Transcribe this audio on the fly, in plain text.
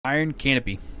Iron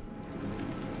canopy.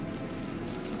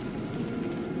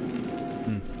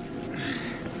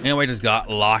 Anyway, I just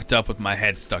got locked up with my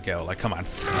head stuck out. Like, come on.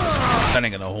 That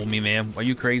ain't gonna hold me, man. Are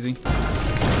you crazy?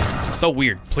 It's so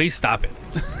weird. Please stop it.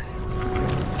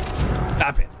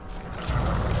 Stop it.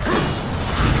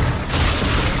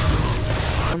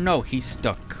 Oh no, he's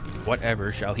stuck.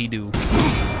 Whatever shall he do?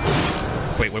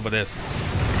 Wait, what about this?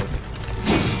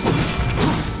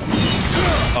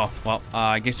 Oh, well,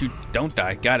 I guess you don't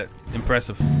die. Got it.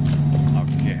 Impressive.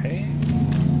 Okay.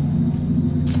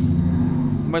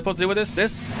 What am I supposed to do with this?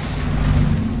 This?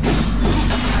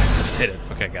 Just hit it.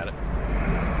 Okay, got it.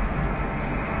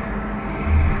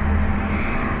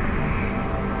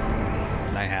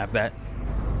 Can I have that?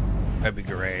 That'd be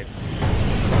great.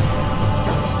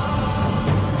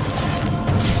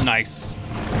 Nice.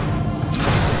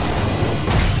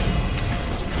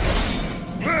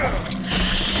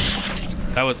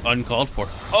 That was uncalled for.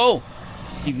 Oh!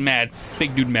 He's mad.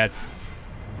 Big dude mad.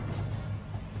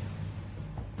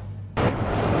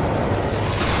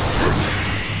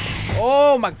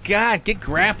 Oh my god, get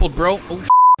grappled, bro. Oh,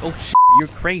 oh shit, you're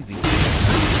crazy.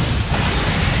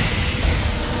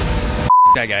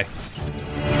 That guy.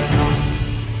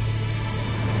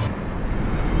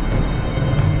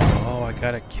 Oh, I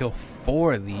gotta kill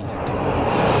 4 of these dudes.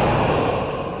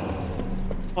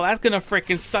 Well, that's gonna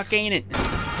freaking suck, ain't it?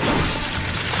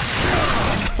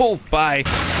 Oh, bye.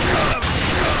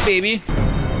 Baby.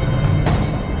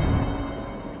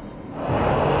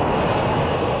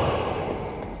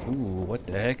 Ooh, what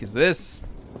the heck is this?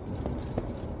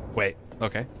 Wait,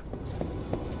 okay.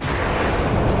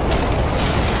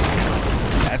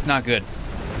 That's not good.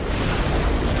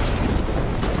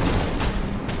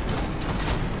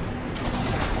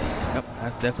 Yep,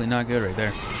 that's definitely not good right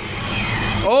there.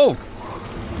 Oh!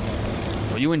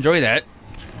 Well, you enjoy that.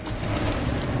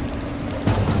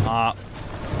 Okay.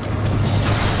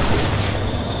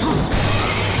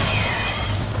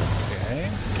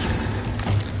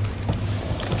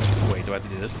 Wait, do I have to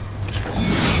do this?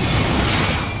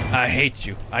 I hate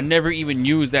you. I never even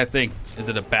use that thing. Is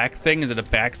it a back thing? Is it a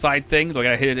backside thing? Do I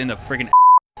gotta hit it in the friggin'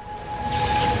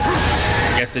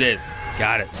 Yes, it is.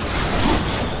 Got it.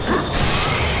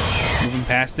 Moving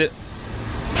past it.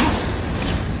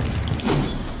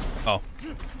 Oh.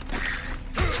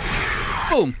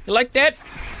 Boom. You like that?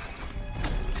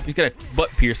 He's got a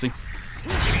butt piercing.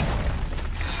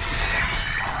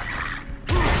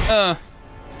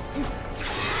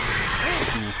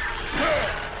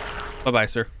 Bye-bye,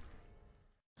 sir.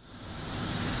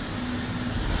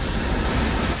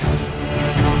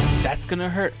 That's gonna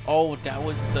hurt. Oh, that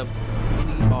was the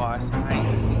mini boss. I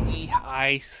see.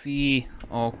 I see.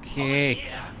 Okay.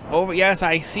 Over. Yes,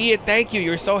 I see it. Thank you.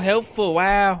 You're so helpful.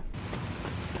 Wow.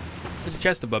 There's a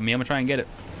chest above me. I'm gonna try and get it.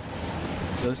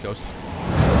 So this goes.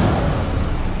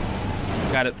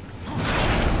 Got it.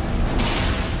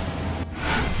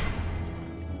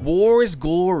 War's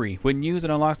Glory. When used,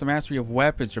 it unlocks the mastery of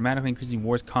weapons, dramatically increasing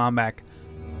War's combat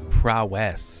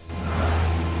prowess.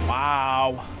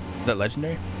 Wow. Is that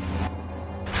legendary?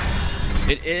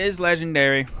 It is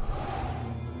legendary.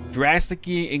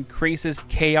 Drastically increases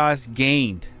chaos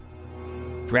gained.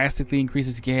 Drastically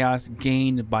increases chaos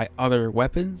gained by other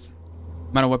weapons.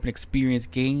 Amount of weapon experience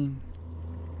gained.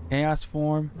 Chaos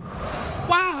form.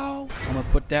 Wow. I'm gonna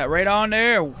put that right on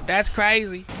there. That's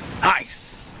crazy.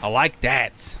 Nice. I like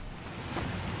that.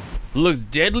 Looks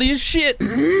deadly as shit.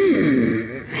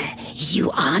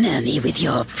 You honor me with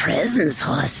your presence,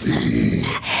 horseman.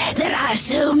 There are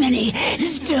so many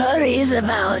stories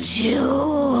about you.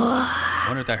 I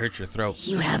wonder if that hurts your throat.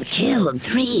 You have killed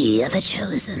 3 of the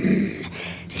chosen,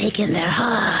 taken their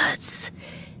hearts.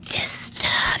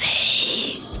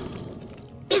 Disturbing.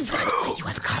 Is that why you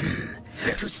have come?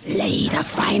 To slay the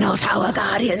final Tower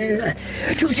Guardian?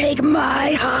 To take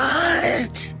my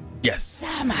heart? Yes.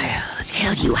 Samael,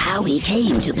 tell you how he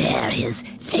came to bear his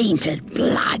tainted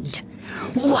blood.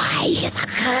 Why his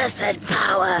accursed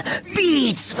power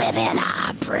beats within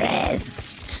our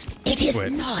breast. It is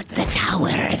not the tower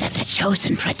that the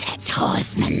chosen protect,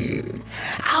 horsemen.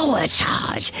 Our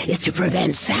charge is to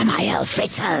prevent Samael's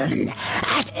return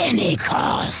at any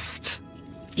cost.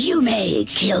 You may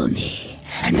kill me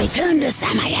and return to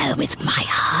Samael with my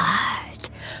heart.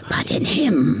 But in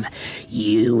him,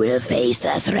 you will face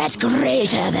a threat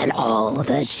greater than all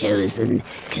the chosen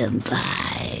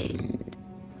combined.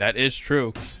 That is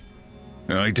true.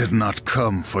 I did not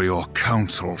come for your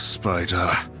counsel,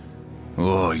 Spider.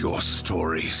 Or your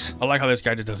stories. I like how this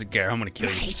guy just doesn't care. I'm gonna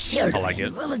kill you. My children I like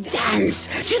it. will dance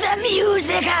to the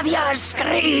music of your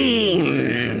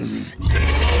screams.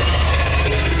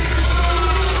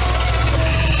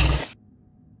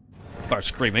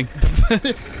 start screaming.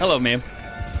 Hello, ma'am.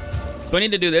 Do I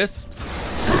need to do this?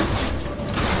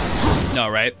 No,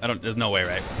 right? I don't. There's no way,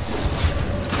 right?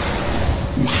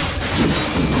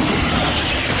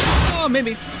 Oh,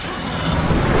 maybe.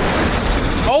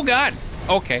 Oh God.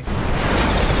 Okay.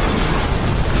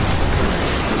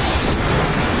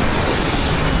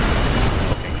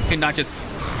 Okay.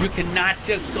 You cannot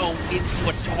just go into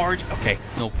a charge. Okay.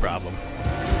 No problem.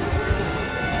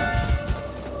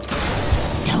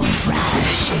 Don't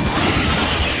rush.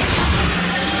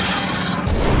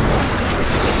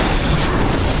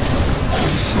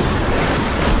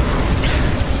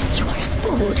 You are a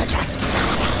fool to trust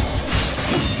Silitha.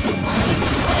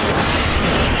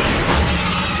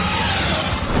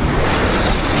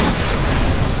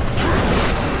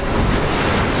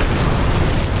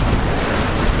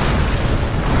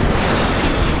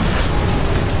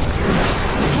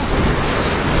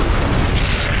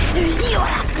 You are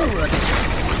a fool to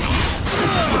trust Silitha.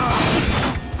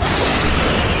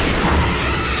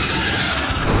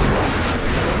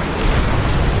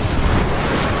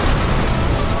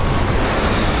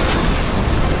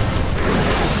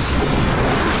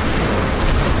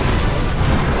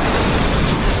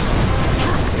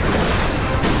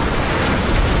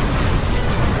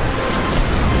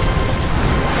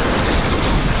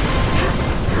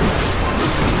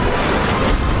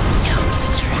 Don't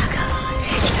struggle.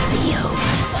 It'll be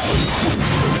over soon.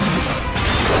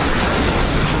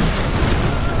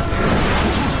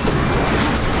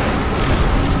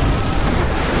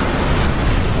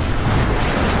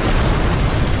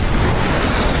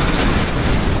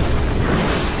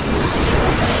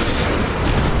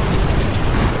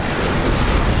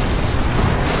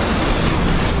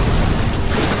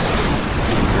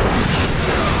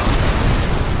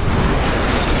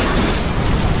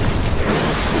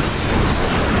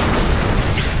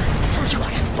 You are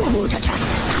a fool to trust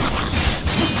Silitha.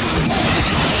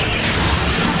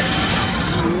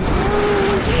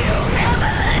 You'll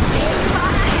never take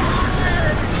my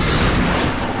heart.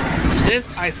 This,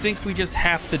 I think we just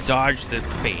have to dodge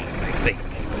this phase, I think.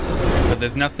 Because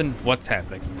there's nothing, what's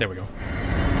happening? There we go.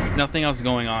 There's nothing else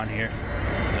going on here.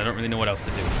 I don't really know what else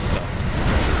to do, so.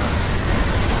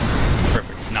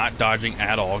 Perfect. Not dodging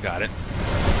at all, got it.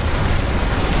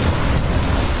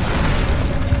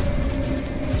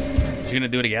 Is she gonna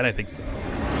do it again? I think so.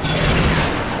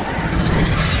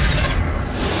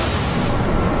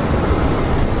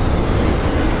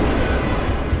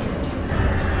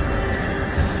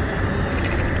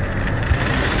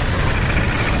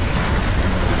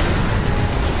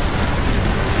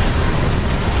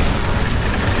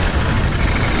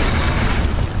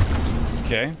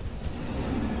 Okay.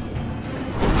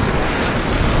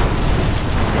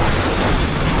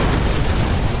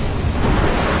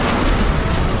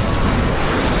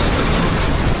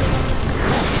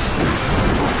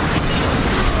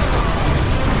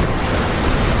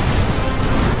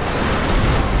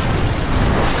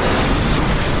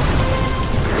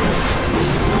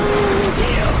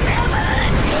 You'll never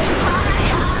take my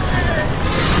heart.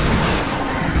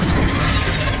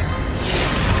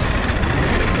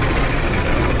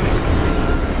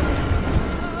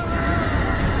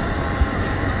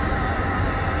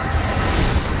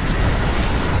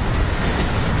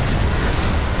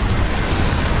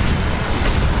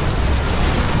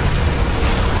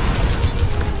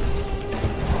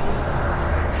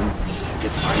 You need to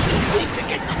find a way to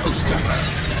get close to her.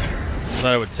 I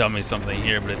thought it would tell me something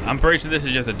here, but I'm pretty sure this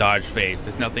is just a dodge phase.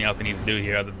 There's nothing else I need to do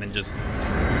here other than just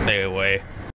stay away.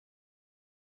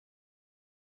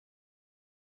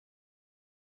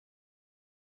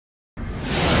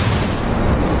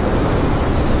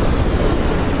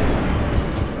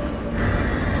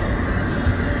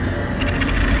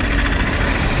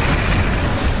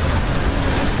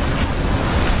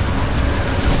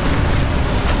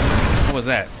 What was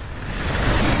that?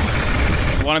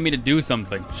 It wanted me to do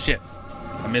something. Shit.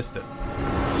 I missed it.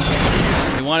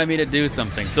 They wanted me to do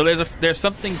something. So there's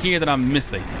something here that I'm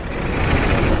missing.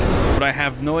 But I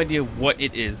have no idea what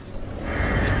it is.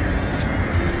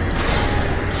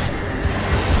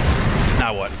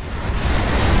 Now what?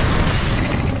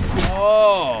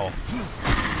 Oh.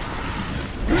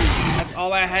 That's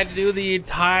all I had to do the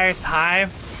entire time?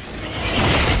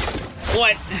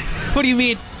 What? What do you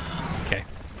mean? Okay.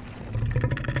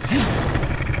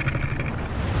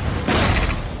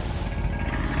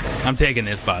 I'm taking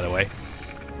this, by the way.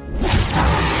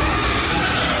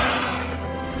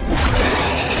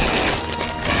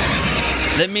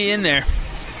 Let me in there.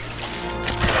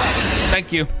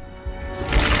 Thank you.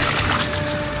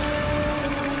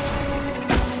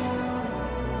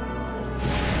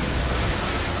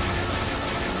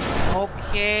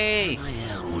 Okay.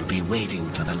 be waiting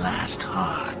for the last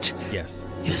heart. Yes.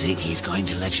 You think he's going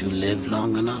to let you live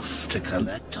long enough to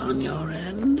collect on your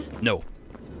end? No.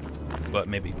 But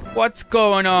maybe. What's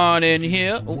going on in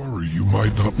here? Don't worry, you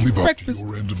might not live up to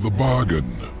your end of the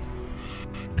bargain.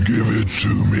 Give it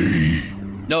to me.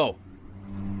 No.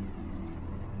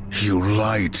 You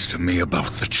lied to me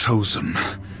about the Chosen.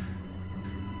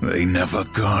 They never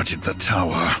guarded the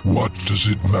tower. What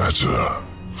does it matter?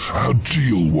 Our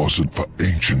deal wasn't for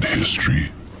ancient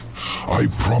history. I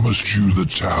promised you the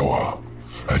tower,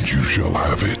 and you shall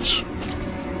have it.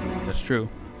 That's true.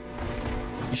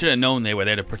 You should have known they were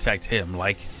there to protect him,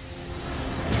 like.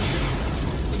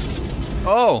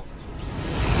 Oh!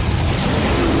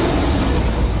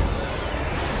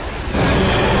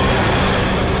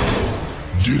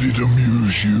 Did it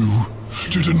amuse you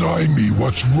to deny me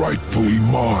what's rightfully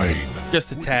mine?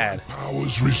 Just a tad.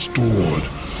 Powers restored.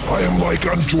 I am like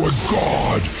unto a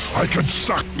god. I can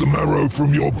suck the marrow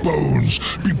from your bones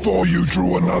before you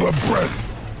drew another breath.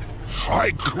 I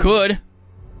Could.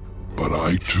 But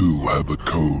I too have a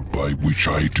code by which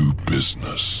I do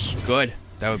business. Good.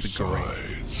 That would be great.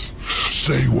 Besides,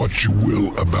 say what you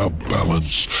will about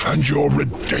balance and your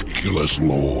ridiculous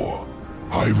law.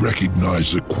 I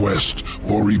recognize a quest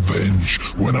for revenge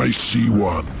when I see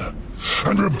one.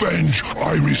 And revenge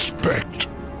I respect.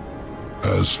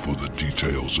 As for the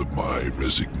details of my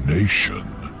resignation,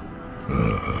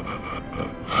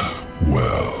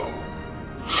 well,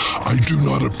 I do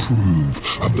not approve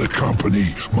of the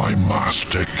company my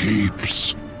master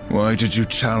keeps. Why did you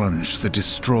challenge the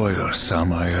destroyer,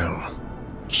 Samael?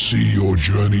 See your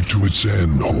journey to its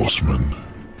end, horseman.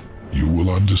 You will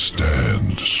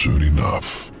understand soon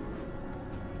enough.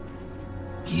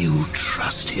 You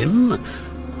trust him?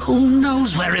 Who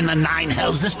knows where in the nine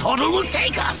hells this portal will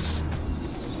take us?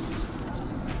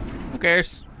 Who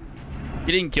cares?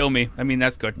 You didn't kill me. I mean,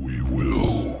 that's good. We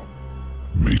will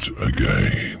meet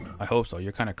again. I hope so.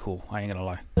 You're kind of cool. I ain't gonna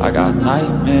lie. I got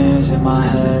nightmares in my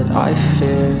head. I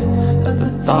fear that the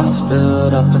thoughts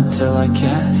build up until I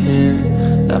can't hear,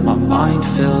 that my mind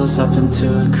fills up into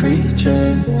a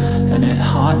creature, and it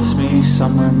haunts me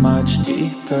somewhere much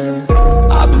deeper.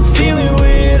 I've been feeling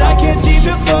weird, I can't seem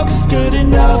to focus good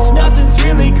enough. Nothing's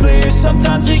really clear,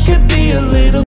 sometimes it could be a little